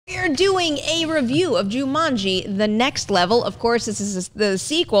we're doing a review of Jumanji, The Next Level. Of course, this is the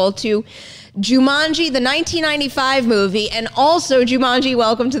sequel to Jumanji, the 1995 movie, and also Jumanji,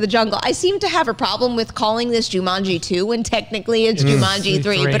 Welcome to the Jungle. I seem to have a problem with calling this Jumanji 2 when technically it's Jumanji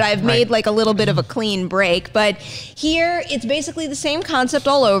 3, but I've made like a little bit of a clean break. But here, it's basically the same concept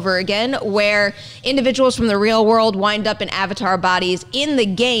all over again, where individuals from the real world wind up in avatar bodies in the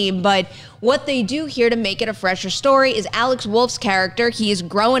game, but what they do here to make it a fresher story is Alex Wolff's character. He is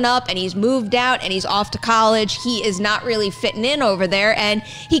growing up and he's moved out and he's off to college. He is not really fitting in over there, and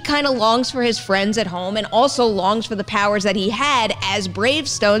he kind of longs for his friends at home and also longs for the powers that he had as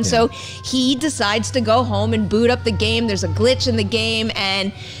Bravestone. So he decides to go home and boot up the game. There's a glitch in the game,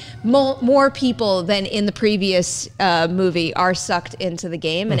 and more people than in the previous movie are sucked into the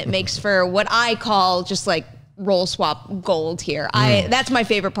game, and it makes for what I call just like roll swap gold here. That's my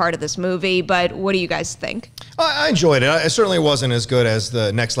favorite part of this movie, but what do you guys think? I enjoyed it. It certainly wasn't as good as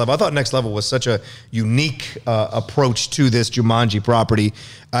The Next Level. I thought Next Level was such a unique approach to this Jumanji property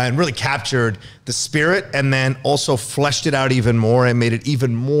and really captured the spirit and then also fleshed it out even more and made it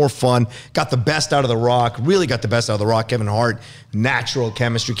even more fun. Got the best out of The Rock, really got the best out of The Rock. Kevin Hart, natural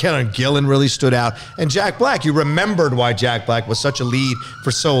chemistry. Gillan really stood out. And Jack Black, you remembered why Jack Black was such a lead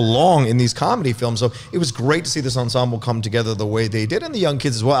for so long in these comedy films. So it was great to see this ensemble come together the way they did. And the young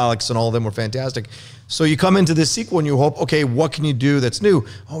kids as well, Alex and all of them were fantastic. So you come into this sequel and you hope, okay, what can you do that's new?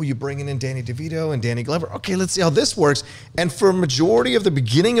 Oh, you're bringing in Danny DeVito and Danny Glover. Okay, let's see how this works. And for a majority of the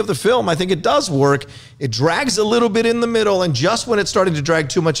beginning of the film, I think it does work. It drags a little bit in the middle, and just when it's starting to drag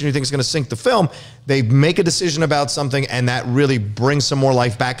too much and you think it's going to sink the film, they make a decision about something, and that really brings some more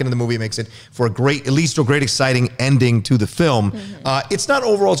life back into the movie. It makes it for a great, at least a great, exciting ending to the film. It's not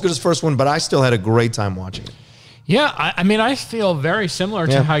overall as good as the first one, but I still had a great time watching it. Yeah, I mean, I feel very similar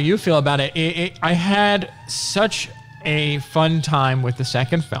to how you feel about it. I had such a fun time with the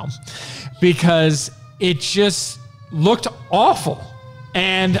second film because it just looked awful.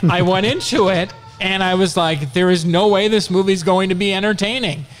 And I went into it and I was like, there is no way this movie's going to be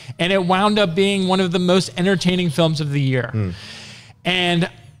entertaining. And it wound up being one of the most entertaining films of the year. And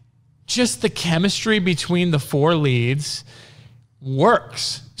just the chemistry between the four leads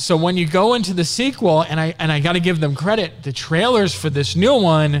works. So when you go into the sequel, and I got to give them credit, the trailers for this new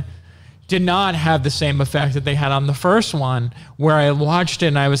one did not have the same effect that they had on the first one, where I watched it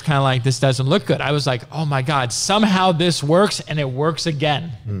and I was kind of like, this doesn't look good. I was like, oh my God, somehow this works, and it works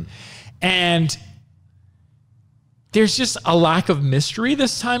again. And there's just a lack of mystery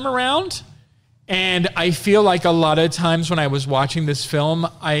this time around. And I feel like a lot of times when I was watching this film,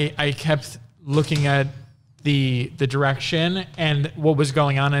 I kept looking at the direction and what was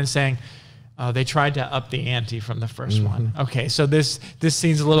going on and saying, oh, they tried to up the ante from the first one. Okay, so this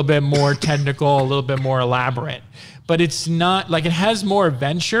seems a little bit more technical, a little bit more elaborate, but it's not like, it has more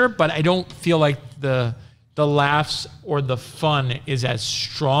adventure, but I don't feel like the laughs or the fun is as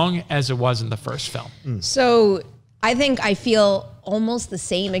strong as it was in the first film. So I think I feel almost the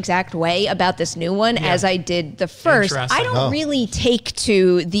same exact way about this new one as I did the first. I don't really take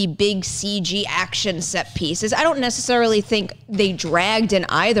to the big CG action set pieces. I don't necessarily think they dragged in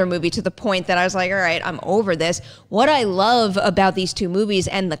either movie to the point that I was like, all right, I'm over this. What I love about these two movies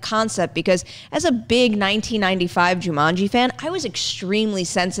and the concept, because as a big 1995 Jumanji fan, I was extremely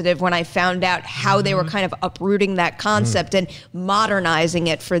sensitive when I found out how they were kind of uprooting that concept and modernizing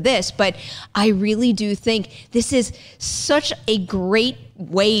it for this. But I really do think this is such a great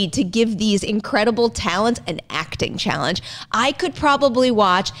way to give these incredible talents an acting challenge. I could probably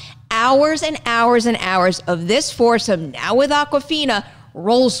watch hours and hours and hours of this foursome, now with Awkwafina,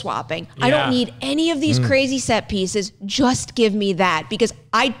 role swapping. I don't need any of these crazy set pieces. Just give me that, because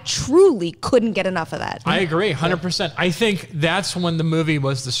I truly couldn't get enough of that. I agree, 100%. I think that's when the movie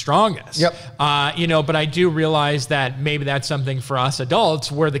was the strongest. You know, but I do realize that maybe that's something for us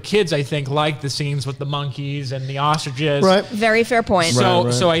adults, where the kids, I think, like the scenes with the monkeys and the ostriches. Very fair point.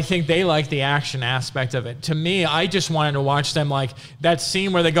 So I think they like the action aspect of it. To me, I just wanted to watch them, like that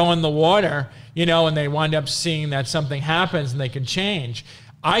scene where they go in the water, you know, and they wind up seeing that something happens and they can change.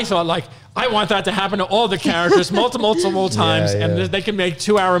 I thought, like, I want that to happen to all the characters multiple times, and they can make a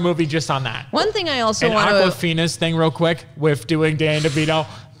 2-hour movie just on that. One thing I also want to... Awkwafina's thing real quick with doing Danny DeVito,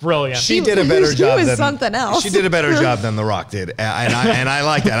 brilliant. She did a better job than something else. She did a better job than The Rock did, and I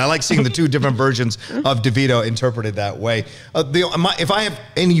like that. I like seeing the two different versions of DeVito interpreted that way. If I have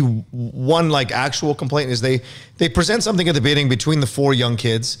any one like actual complaint, is they present something at the beginning between the four young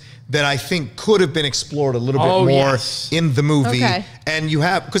kids that I think could have been explored a little bit more in the movie. And you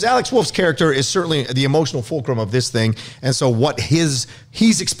have, because Alex Wolff's character is certainly the emotional fulcrum of this thing, and so what he's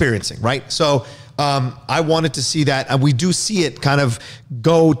experiencing, right? So I wanted to see that. And we do see it kind of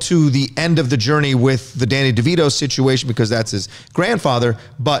go to the end of the journey with the Danny DeVito situation because that's his grandfather.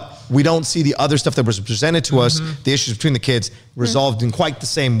 But we don't see the other stuff that was presented to us, the issues between the kids, resolved in quite the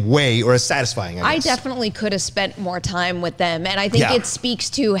same way or as satisfying, I guess. I definitely could have spent more time with them. And I think it speaks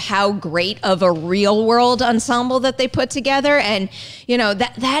to how great of a real world ensemble that they put together. And, you know,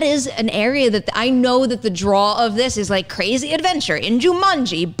 that is an area that I know that the draw of this is like crazy adventure in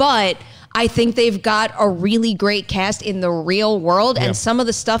Jumanji, but I think they've got a really great cast in the real world, and some of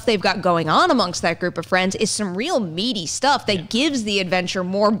the stuff they've got going on amongst that group of friends is some real meaty stuff that gives the adventure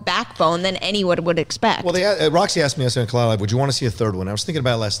more backbone than anyone would expect. Well, Roxy asked me yesterday in Cloud Live, would you want to see a third one? I was thinking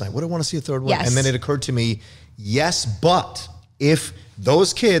about it last night. Would I want to see a third one? Yes. And then it occurred to me, yes, but if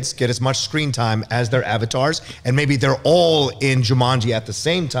those kids get as much screen time as their avatars, and maybe they're all in Jumanji at the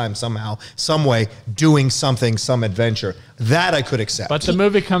same time somehow, some way, doing something, some adventure, that I could accept. But the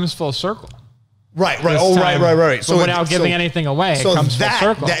movie comes full circle. Right. Oh, right. So without giving anything away, it comes full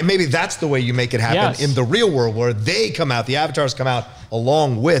circle. Maybe that's the way you make it happen in the real world, where they come out, the avatars come out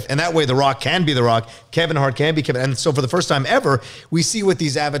along with, and that way The Rock can be The Rock, Kevin Hart can be Kevin. And so for the first time ever, we see what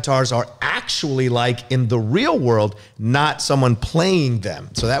these avatars are actually like in the real world, not someone playing them.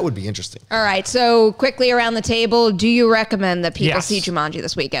 So that would be interesting. All right. So quickly around the table, do you recommend that people see Jumanji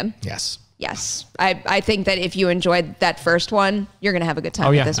this weekend? Yes. Yes. I think that if you enjoyed that first one, you're going to have a good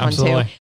time with this one too.